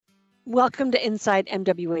Welcome to Inside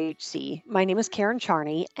MWHC. My name is Karen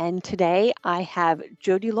Charney, and today I have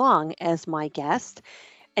Jody Long as my guest.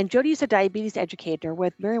 And Jody is a diabetes educator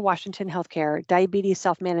with Mary Washington Healthcare Diabetes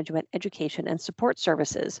Self-Management Education and Support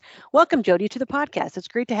Services. Welcome, Jody, to the podcast. It's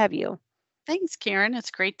great to have you. Thanks, Karen.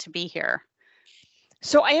 It's great to be here.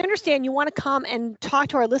 So I understand you want to come and talk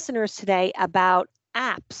to our listeners today about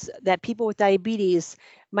apps that people with diabetes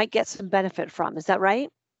might get some benefit from. Is that right?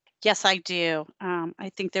 Yes, I do.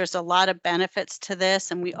 I think there's a lot of benefits to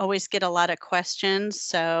this, and we always get a lot of questions.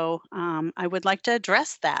 So I would like to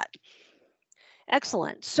address that.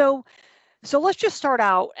 Excellent. So let's just start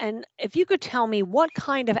out. And if you could tell me what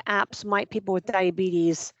kind of apps might people with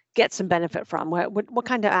diabetes get some benefit from? What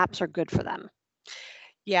kind of apps are good for them?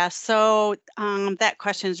 Yeah, so that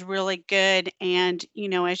question is really good. And,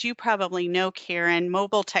 as you probably know, Karen,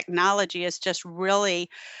 mobile technology has just really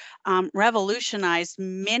revolutionized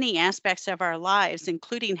many aspects of our lives,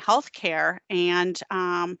 including healthcare. And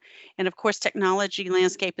of course, technology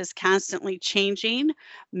landscape is constantly changing.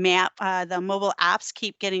 The mobile apps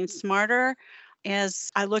keep getting smarter.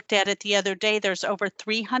 As I looked at it the other day, there's over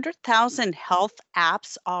 300,000 health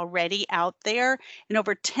apps already out there, and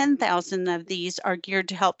over 10,000 of these are geared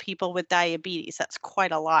to help people with diabetes. That's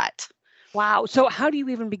quite a lot. Wow. So how do you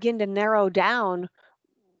even begin to narrow down,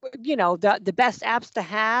 the best apps to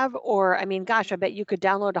have? Or, I mean, gosh, I bet you could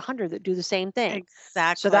download 100 that do the same thing. So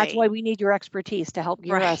that's Exactly. why we need your expertise to help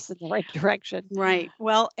gear Right. us in the right direction. Right.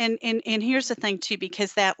 Well, and here's the thing too,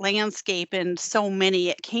 because that landscape and so many,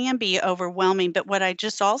 it can be overwhelming. But what I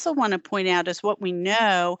just also want to point out is what we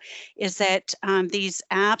know is that these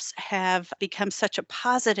apps have become such a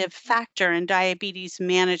positive factor in diabetes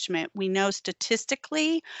management. We know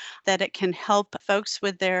statistically that it can help folks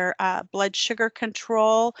with their blood sugar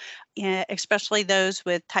control, especially those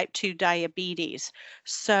with type 2 diabetes.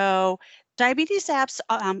 So diabetes apps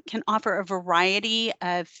can offer a variety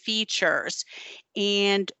of features,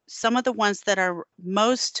 and some of the ones that are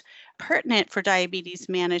most pertinent for diabetes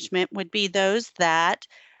management would be those that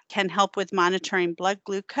can help with monitoring blood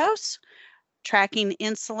glucose, tracking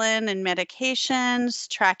insulin and medications,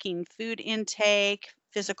 tracking food intake,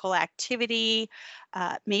 physical activity,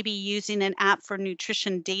 maybe using an app for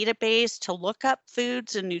nutrition database to look up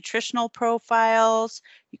foods and nutritional profiles.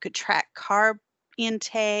 You could track carb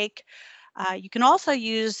intake. You can also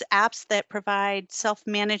use apps that provide self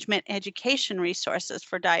management education resources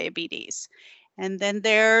for diabetes. And then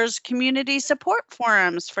there's community support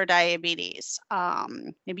forums for diabetes.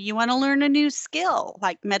 Maybe you want to learn a new skill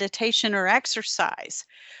like meditation or exercise.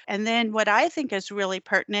 And then what I think is really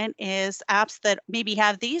pertinent is apps that maybe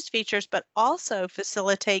have these features, but also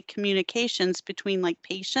facilitate communications between like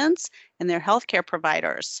patients and their healthcare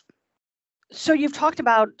providers. So you've talked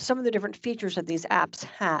about some of the different features that these apps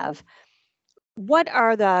have. What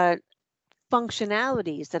are the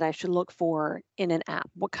functionalities that I should look for in an app?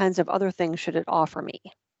 What kinds of other things should it offer me?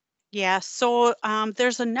 Yeah, so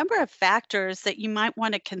there's a number of factors that you might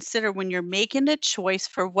want to consider when you're making a choice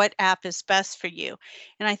for what app is best for you.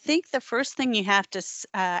 And I think the first thing you have to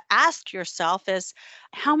ask yourself is,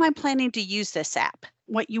 how am I planning to use this app?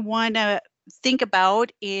 What you want to think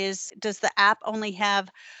about is, does the app only have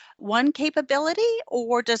one capability,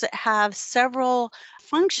 or does it have several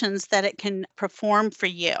functions that it can perform for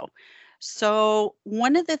you? So,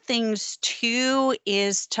 one of the things too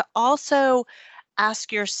is to also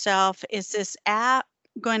ask yourself, is this app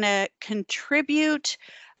going to contribute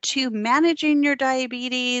to managing your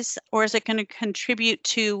diabetes, or is it going to contribute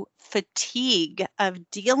to fatigue of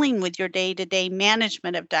dealing with your day to day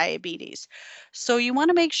management of diabetes? So you want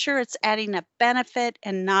to make sure it's adding a benefit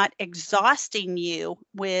and not exhausting you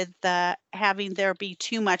with having there be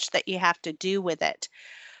too much that you have to do with it.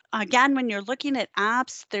 Again, when you're looking at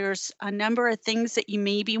apps, there's a number of things that you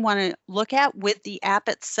maybe want to look at with the app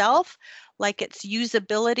itself, like its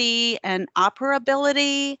usability and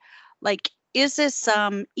operability. Like, is this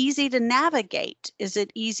easy to navigate? Is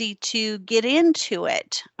it easy to get into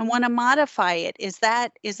it? I want to modify it. Is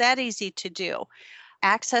that easy to do?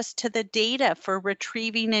 Access to the data for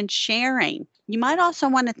retrieving and sharing. You might also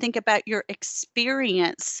want to think about your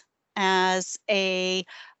experience as a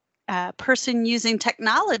person using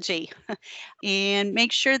technology and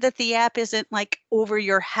make sure that the app isn't like over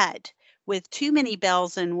your head with too many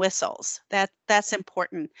bells and whistles. That's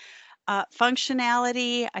important.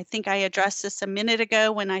 Functionality, I think I addressed this a minute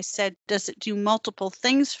ago when I said, does it do multiple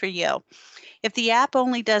things for you? If the app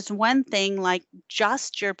only does one thing, like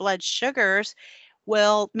just your blood sugars,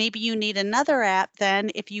 well, maybe you need another app then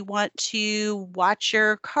if you want to watch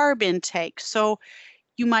your carb intake. So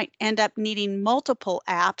you might end up needing multiple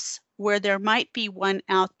apps where there might be one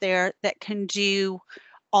out there that can do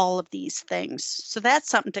all of these things. So that's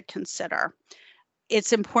something to consider.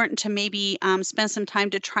 It's important to maybe spend some time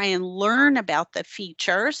to try and learn about the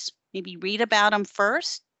features, maybe read about them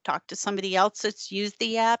first, talk to somebody else that's used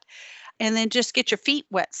the app, and then just get your feet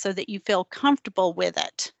wet so that you feel comfortable with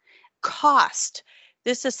it. Cost.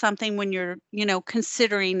 This is something when you're,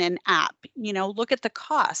 considering an app, look at the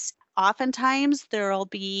cost. Oftentimes there'll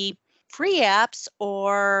be free apps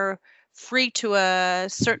or free to a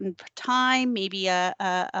certain time, maybe a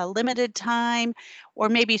limited time, or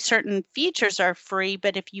maybe certain features are free,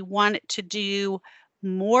 but if you want it to do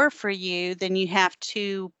more for you, then you have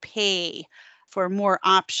to pay for more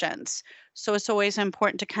options. So it's always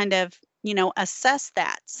important to kind of, assess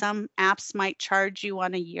that. Some apps might charge you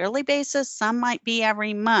on a yearly basis, some might be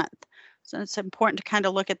every month. So it's important to kind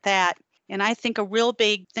of look at that. And I think a real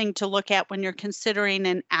big thing to look at when you're considering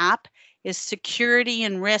an app is security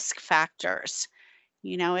and risk factors.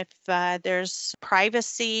 If there's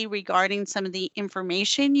privacy regarding some of the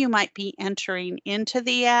information you might be entering into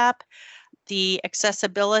the app, the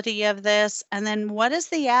accessibility of this, and then what is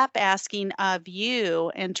the app asking of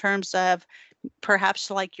you in terms of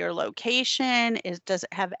perhaps like your location? Does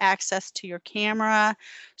it have access to your camera?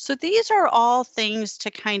 So these are all things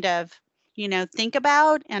to kind of, think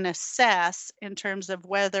about and assess in terms of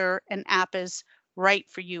whether an app is right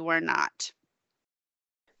for you or not.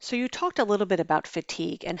 So you talked a little bit about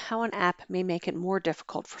fatigue and how an app may make it more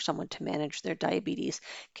difficult for someone to manage their diabetes.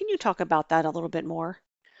 Can you talk about that a little bit more?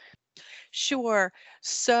 Sure.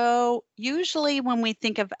 So usually when we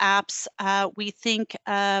think of apps, we think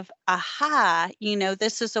of, aha,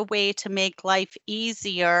 this is a way to make life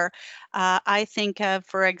easier. I think of,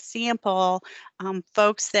 for example,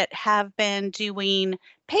 folks that have been doing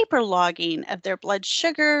paper logging of their blood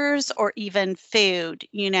sugars or even food,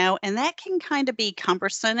 and that can kind of be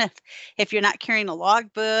cumbersome if you're not carrying a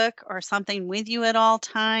logbook or something with you at all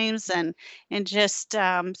times. And just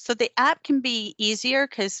so the app can be easier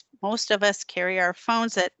because most of us carry our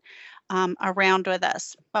phones around with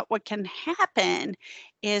us. But what can happen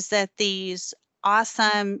is that these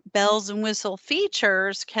awesome bells and whistle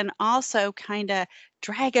features can also kind of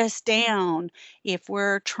drag us down if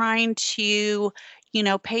we're trying to,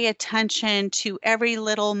 pay attention to every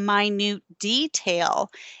little minute detail.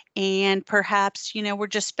 And perhaps, we're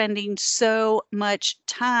just spending so much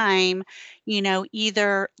time,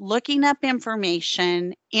 either looking up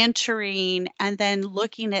information, entering, and then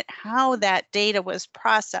looking at how that data was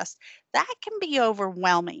processed. That can be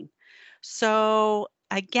overwhelming. So,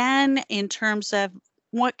 again, in terms of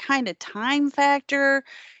what kind of time factor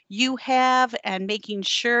you have and making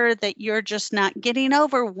sure that you're just not getting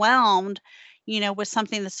overwhelmed, with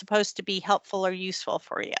something that's supposed to be helpful or useful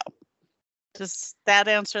for you. Does that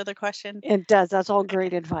answer the question? It does. That's all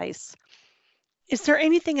great advice. Is there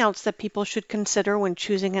anything else that people should consider when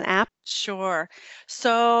choosing an app? Sure.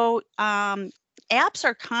 So, apps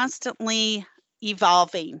are constantly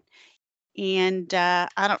evolving, and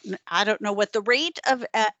I don't know what the rate of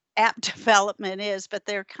app development is, but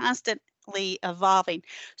they're constantly evolving.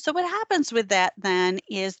 So what happens with that then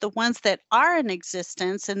is the ones that are in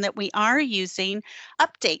existence and that we are using,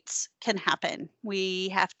 updates can happen. We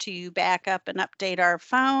have to back up and update our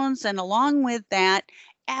phones, and along with that,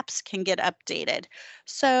 apps can get updated.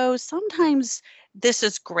 So sometimes this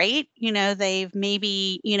is great. They've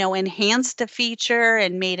maybe, enhanced a feature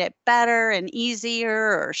and made it better and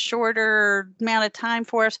easier or shorter amount of time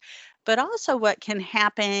for us. But also, what can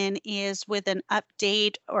happen is with an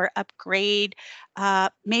update or upgrade,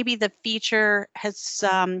 maybe the feature has,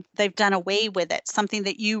 they've done away with it, something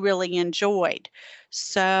that you really enjoyed.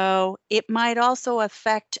 So it might also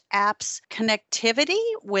affect apps' connectivity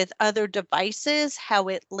with other devices, how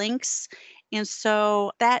it links. And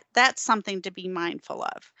so that's something to be mindful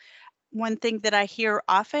of. One thing that I hear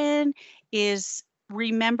often is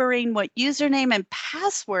remembering what username and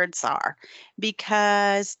passwords are,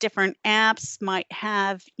 because different apps might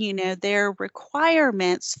have, their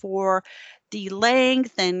requirements for the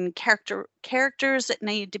length and characters that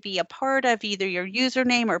need to be a part of either your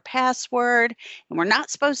username or password, and we're not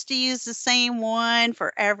supposed to use the same one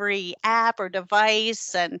for every app or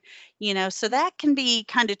device. And so that can be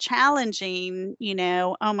kind of challenging.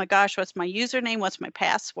 Oh my gosh, what's my username, what's my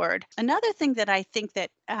password? Another thing that I think that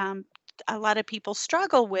a lot of people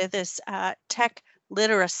struggle with is tech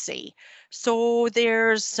literacy. So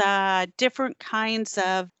there's different kinds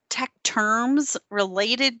of tech terms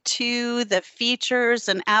related to the features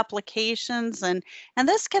and applications, and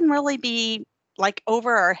this can really be like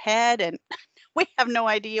over our head, and we have no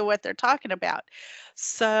idea what they're talking about.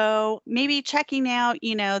 So maybe checking out,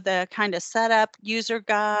 the kind of setup, user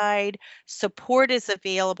guide, support is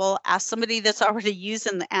available. Ask somebody that's already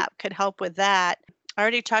using the app could help with that. I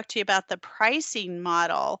already talked to you about the pricing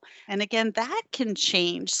model. And again, that can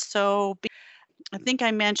change. So I think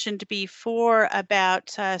I mentioned before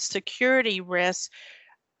about security risks.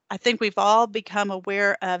 I think we've all become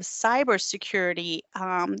aware of cybersecurity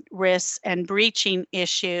risks and breaching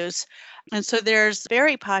issues. And so there's a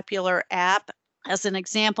very popular app, as an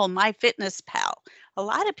example, MyFitnessPal. A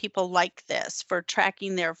lot of people like this for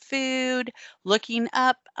tracking their food, looking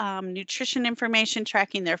up nutrition information,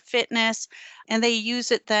 tracking their fitness, and they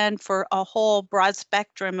use it then for a whole broad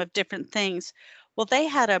spectrum of different things. Well, they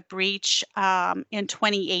had a breach in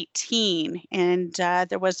 2018, and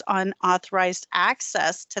there was unauthorized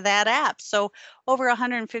access to that app. So over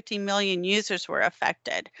 150 million users were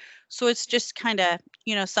affected. So it's just kind of,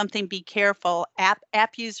 something be careful.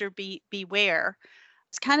 App user beware.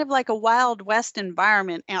 It's kind of like a Wild West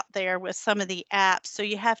environment out there with some of the apps. So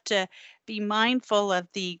you have to be mindful of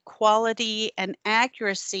the quality and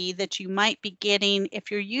accuracy that you might be getting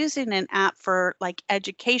if you're using an app for like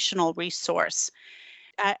educational resource.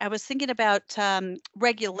 I was thinking about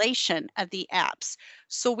regulation of the apps.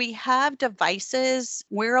 So we have devices,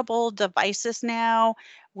 wearable devices now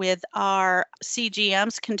with our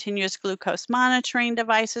CGMs, continuous glucose monitoring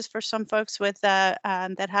devices for some folks with that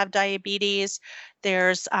have diabetes.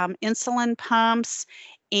 There's insulin pumps.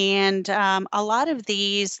 And a lot of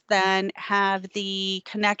these then have the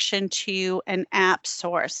connection to an app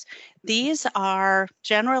source. These are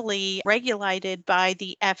generally regulated by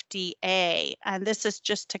the FDA, and this is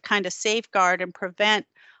just to kind of safeguard and prevent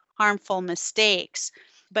harmful mistakes.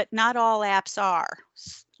 But not all apps are,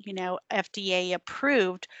 FDA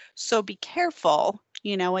approved. So be careful,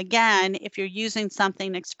 again, if you're using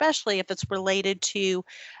something, especially if it's related to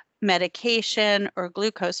medication or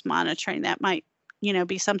glucose monitoring, that might,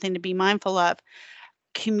 be something to be mindful of.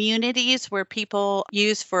 Communities where people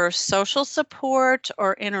use for social support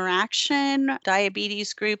or interaction,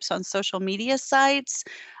 diabetes groups on social media sites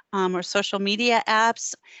or social media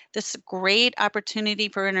apps. This is a great opportunity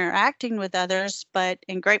for interacting with others,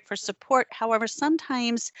 and great for support. However,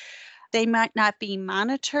 sometimes they might not be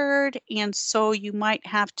monitored, and so you might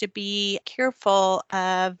have to be careful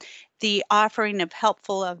of the offering of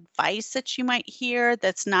helpful advice that you might hear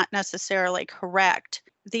that's not necessarily correct.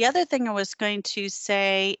 The other thing I was going to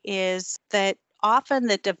say is that often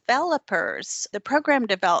the program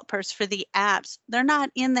developers for the apps, they're not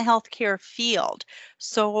in the healthcare field.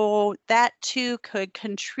 So that too could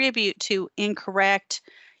contribute to incorrect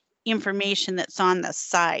information that's on the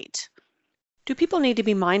site. Do people need to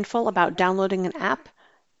be mindful about downloading an app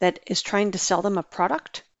that is trying to sell them a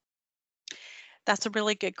product? That's a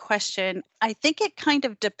really good question. I think it kind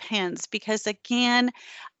of depends because, again,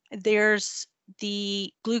 there's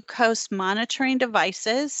the glucose monitoring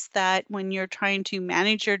devices that when you're trying to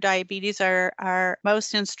manage your diabetes are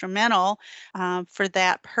most instrumental for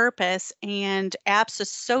that purpose, and apps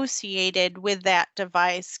associated with that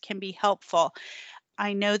device can be helpful.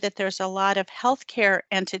 I know that there's a lot of healthcare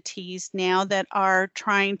entities now that are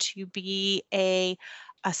trying to be a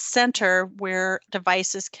center where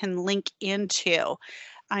devices can link into.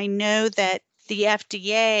 I know that the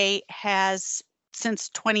FDA has, since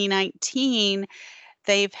 2019,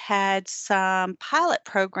 they've had some pilot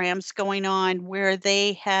programs going on where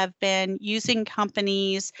they have been using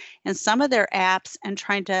companies and some of their apps and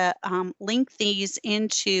trying to link these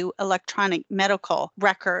into electronic medical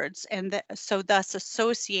records, and so thus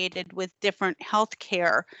associated with different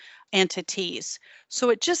healthcare entities.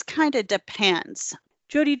 So it just kind of depends.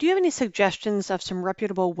 Jody, do you have any suggestions of some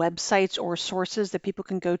reputable websites or sources that people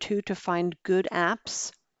can go to find good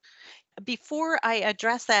apps? Before I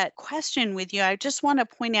address that question with you, I just want to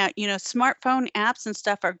point out, smartphone apps and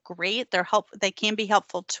stuff are great. They can be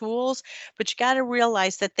helpful tools, but you got to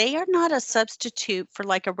realize that they are not a substitute for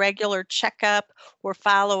like a regular checkup or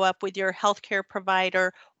follow up with your healthcare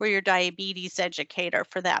provider or your diabetes educator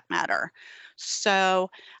for that matter.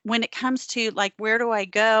 So when it comes to like, where do I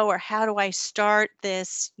go or how do I start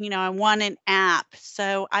this? I want an app.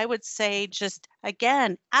 So I would say just,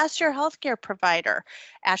 again, ask your healthcare provider,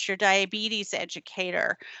 ask your diabetes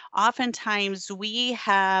educator. Oftentimes we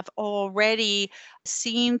have already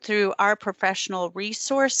seen through our professional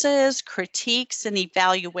resources, critiques and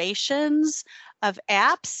evaluations of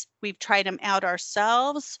apps. We've tried them out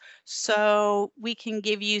ourselves, so we can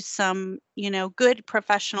give you some, good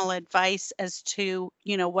professional advice as to,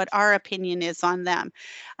 what our opinion is on them.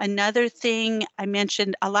 Another thing I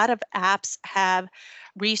mentioned, a lot of apps have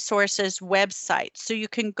resources websites, so you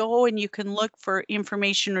can go and you can look for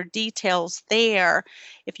information or details there.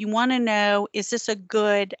 If you want to know, is this a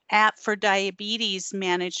good app for diabetes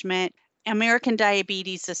management? American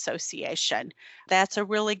Diabetes Association. That's a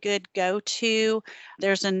really good go-to.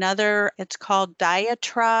 There's another, it's called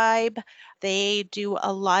Diatribe. They do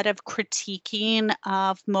a lot of critiquing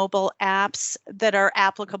of mobile apps that are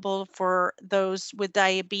applicable for those with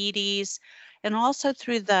diabetes, and also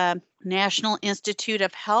through the National Institute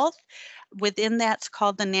of Health. Within that's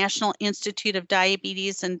called the National Institute of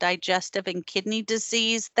Diabetes and Digestive and Kidney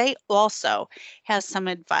Disease. They also have some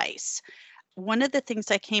advice. One of the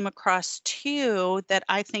things I came across too that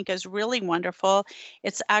I think is really wonderful,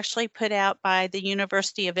 it's actually put out by the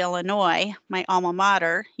University of Illinois, my alma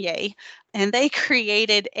mater, yay. And they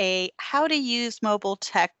created a how to use mobile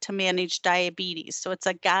tech to manage diabetes. So it's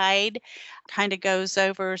a guide, kind of goes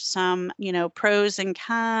over some, pros and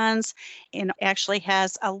cons, and actually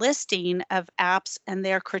has a listing of apps and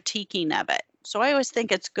their critiquing of it. So I always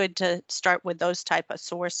think it's good to start with those type of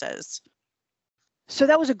sources. So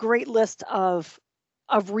that was a great list of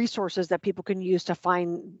resources that people can use to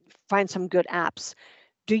find some good apps.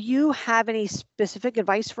 Do you have any specific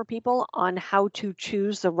advice for people on how to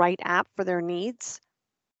choose the right app for their needs?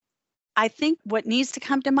 I think what needs to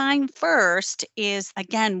come to mind first is,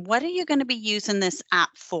 again, what are you going to be using this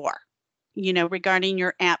app for? Regarding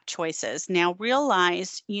your app choices. Now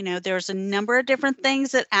realize, there's a number of different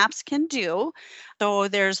things that apps can do. So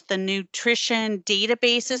there's the nutrition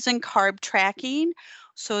databases and carb tracking.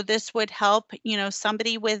 So this would help,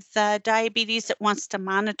 somebody with diabetes that wants to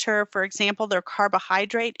monitor, for example, their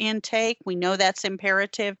carbohydrate intake. We know that's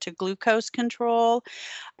imperative to glucose control,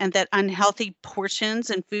 and that unhealthy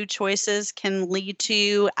portions and food choices can lead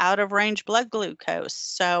to out of range blood glucose.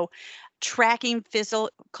 So tracking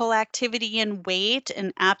physical activity and weight,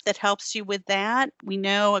 an app that helps you with that. We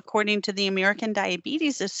know, according to the American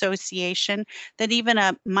Diabetes Association, that even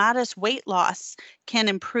a modest weight loss can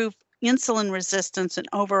improve insulin resistance and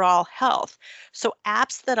overall health. So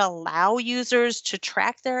apps that allow users to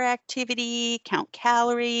track their activity, count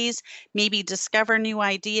calories, maybe discover new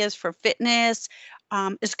ideas for fitness,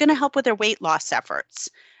 is going to help with their weight loss efforts.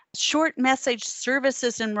 Short message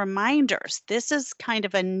services and reminders. This is kind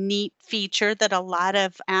of a neat feature that a lot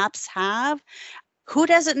of apps have. Who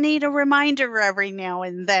doesn't need a reminder every now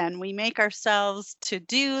and then? We make ourselves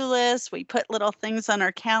to-do lists, we put little things on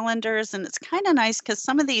our calendars, and it's kind of nice because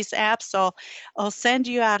some of these apps will send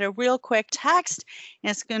you out a real quick text,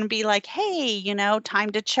 and it's going to be like, hey,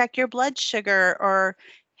 time to check your blood sugar, or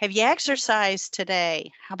have you exercised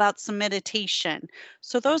today? How about some meditation?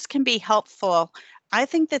 So those can be helpful. I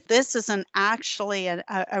think that this is actually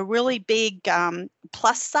a really big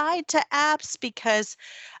plus side to apps, because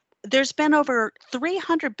there's been over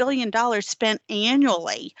 $300 billion spent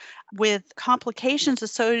annually with complications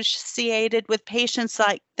associated with patients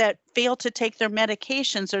like that fail to take their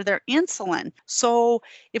medications or their insulin. So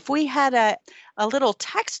if we had a little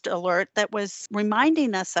text alert that was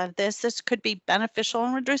reminding us of this could be beneficial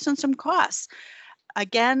in reducing some costs.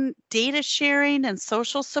 Again, data sharing and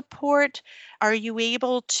social support. Are you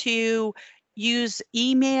able to use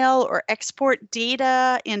email or export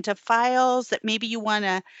data into files that maybe you want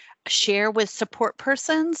to share with support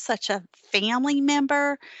persons, such a family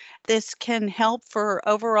member? This can help for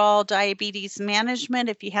overall diabetes management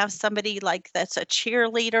if you have somebody like that's a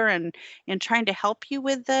cheerleader and trying to help you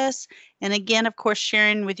with this. And again, of course,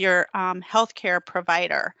 sharing with your healthcare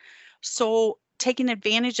provider. So taking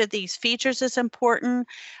advantage of these features is important.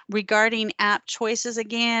 Regarding app choices,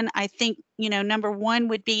 again, I think, number one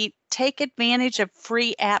would be take advantage of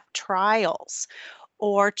free app trials,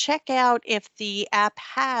 or check out if the app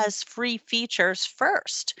has free features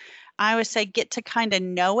first. I always say get to kind of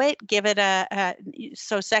know it, give it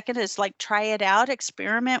so second is like try it out,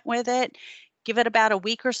 experiment with it, give it about a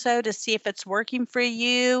week or so to see if it's working for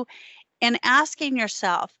you, and asking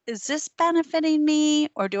yourself, is this benefiting me,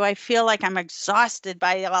 or do I feel like I'm exhausted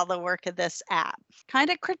by all the work of this app? Kind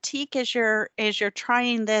of critique as you're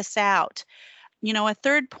trying this out. A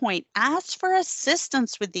third point, ask for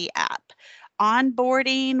assistance with the app.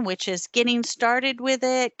 Onboarding, which is getting started with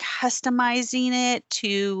it, customizing it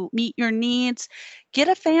to meet your needs. Get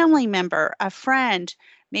a family member, a friend.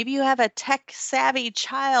 Maybe you have a tech savvy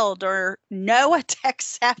child or know a tech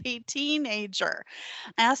savvy teenager.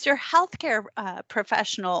 Ask your healthcare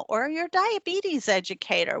professional or your diabetes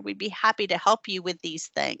educator. We'd be happy to help you with these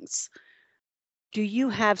things. Do you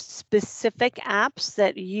have specific apps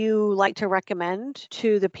that you like to recommend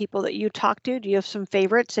to the people that you talk to? Do you have some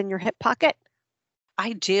favorites in your hip pocket?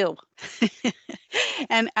 I do.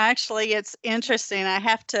 And actually it's interesting. I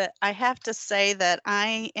have to say that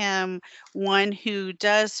I am one who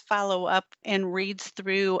does follow up and reads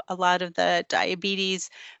through a lot of the diabetes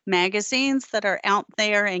magazines that are out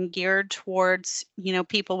there and geared towards,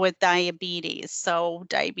 people with diabetes. So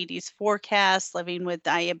Diabetes Forecast, Living with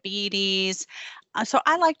Diabetes. So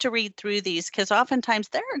I like to read through these because oftentimes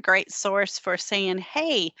they're a great source for saying,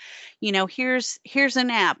 "Hey, here's an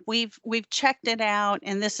app. We've checked it out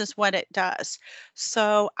and this is what it does."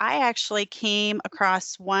 So I actually came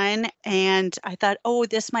across one and I thought, "Oh,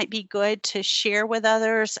 this might be good to share with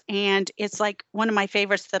others." And it's like one of my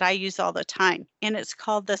favorites that I use all the time. And it's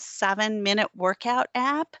called the 7-Minute Workout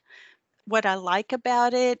app. What I like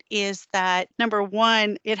about it is that number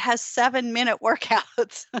one, it has 7-minute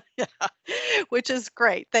workouts, yeah, which is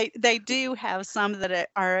great. They do have some that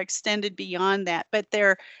are extended beyond that, but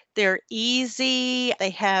they're easy.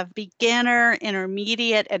 They have beginner,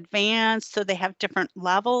 intermediate, advanced, so they have different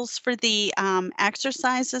levels for the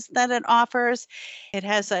exercises that it offers. It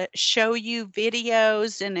has a show you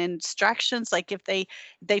videos and instructions, like if they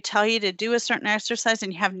tell you to do a certain exercise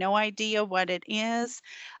and you have no idea what it is.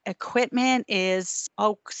 Equipment is,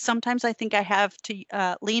 sometimes I think I have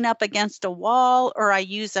to lean up against a wall or I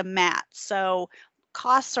use a mat. So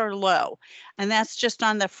costs are low. And that's just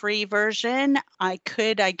on the free version. I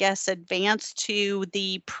could, I guess, advance to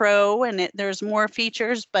the pro and there's more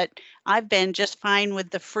features, but I've been just fine with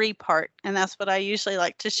the free part. And that's what I usually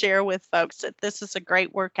like to share with folks, that this is a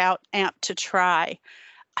great workout app to try.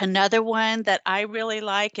 Another one that I really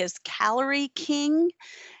like is Calorie King.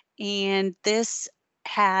 And this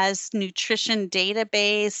has nutrition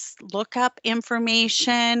database lookup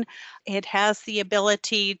information. It has the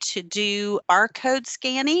ability to do barcode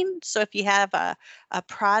scanning. So if you have a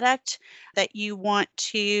product that you want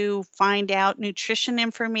to find out nutrition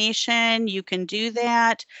information, you can do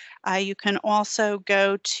that. You can also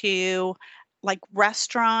go to like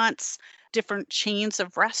restaurants, different chains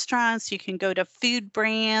of restaurants. You can go to food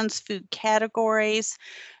brands, food categories.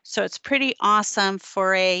 So it's pretty awesome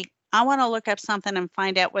for I want to look up something and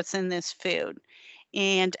find out what's in this food.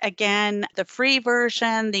 And again, the free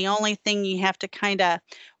version, the only thing you have to kind of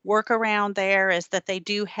work around there is that they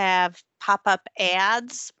do have pop-up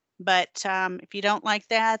ads. But if you don't like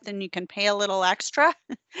that, then you can pay a little extra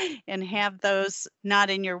and have those not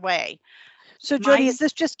in your way. So Jody, is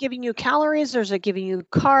this just giving you calories or is it giving you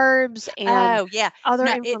carbs and Oh, yeah. other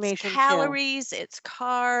No, it's information too? calories, it's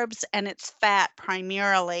carbs, and it's fat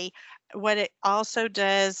primarily. What it also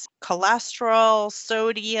does, cholesterol,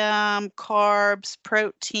 sodium, carbs,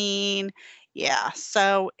 protein. Yeah,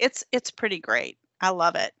 so it's pretty great. I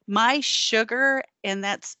love it. My Sugar, and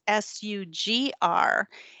that's SUGR,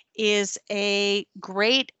 is a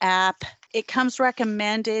great app. It comes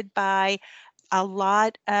recommended by a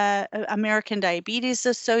lot, American Diabetes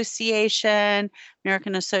Association,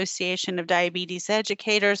 American Association of Diabetes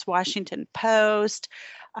Educators, Washington Post.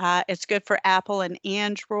 It's good for Apple and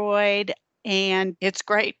Android, and it's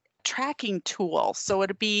great tracking tool. So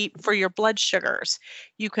it'll be for your blood sugars.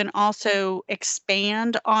 You can also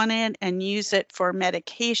expand on it and use it for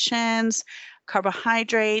medications,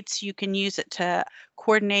 carbohydrates. You can use it to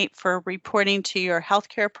coordinate for reporting to your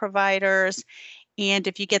healthcare providers. And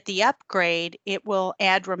if you get the upgrade, it will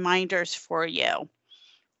add reminders for you.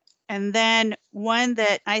 And then one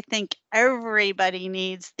that I think everybody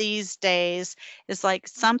needs these days is like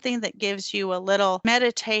something that gives you a little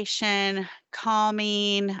meditation,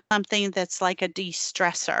 calming, something that's like a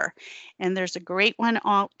de-stressor. And there's a great one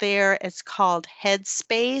out there. It's called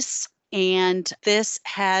Headspace. And this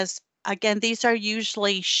has, again, these are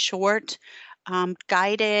usually short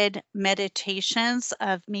guided meditations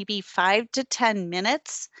of maybe 5 to 10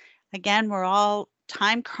 minutes. Again, we're all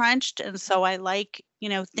time crunched, and so I like,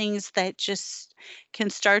 things that just can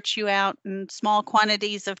start you out in small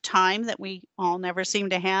quantities of time that we all never seem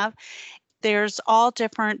to have. There's all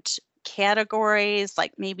different categories,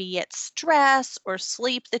 like maybe it's stress or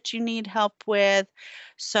sleep that you need help with.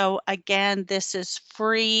 So again, this is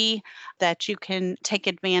free that you can take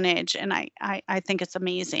advantage, and I think it's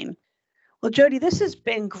amazing. Well, Jody, this has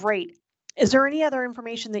been great. Is there any other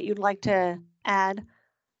information that you'd like to add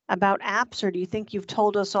about apps, or do you think you've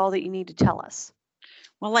told us all that you need to tell us?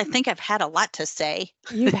 Well, I think I've had a lot to say.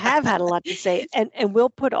 You have had a lot to say, and we'll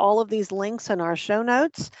put all of these links in our show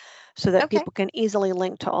notes so that Okay. people can easily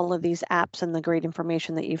link to all of these apps and the great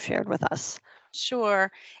information that you've shared with us.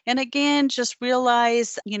 Sure. And again, just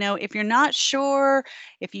realize, if you're not sure,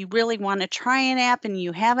 if you really want to try an app and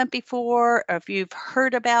you haven't before, or if you've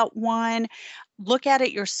heard about one, look at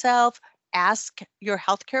it yourself. Ask your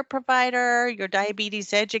healthcare provider, your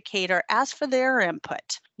diabetes educator, ask for their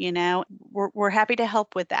input. We're happy to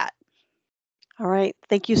help with that. All right.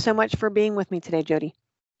 Thank you so much for being with me today, Jody.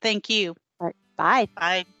 Thank you. All right. Bye.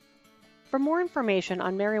 Bye. For more information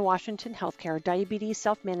on Mary Washington Healthcare Diabetes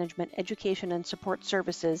Self-Management Education and Support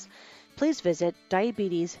Services, please visit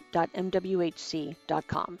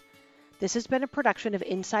diabetes.mwhc.com. This has been a production of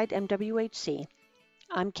Inside MWHC.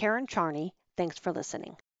 I'm Karen Charney. Thanks for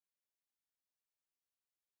listening.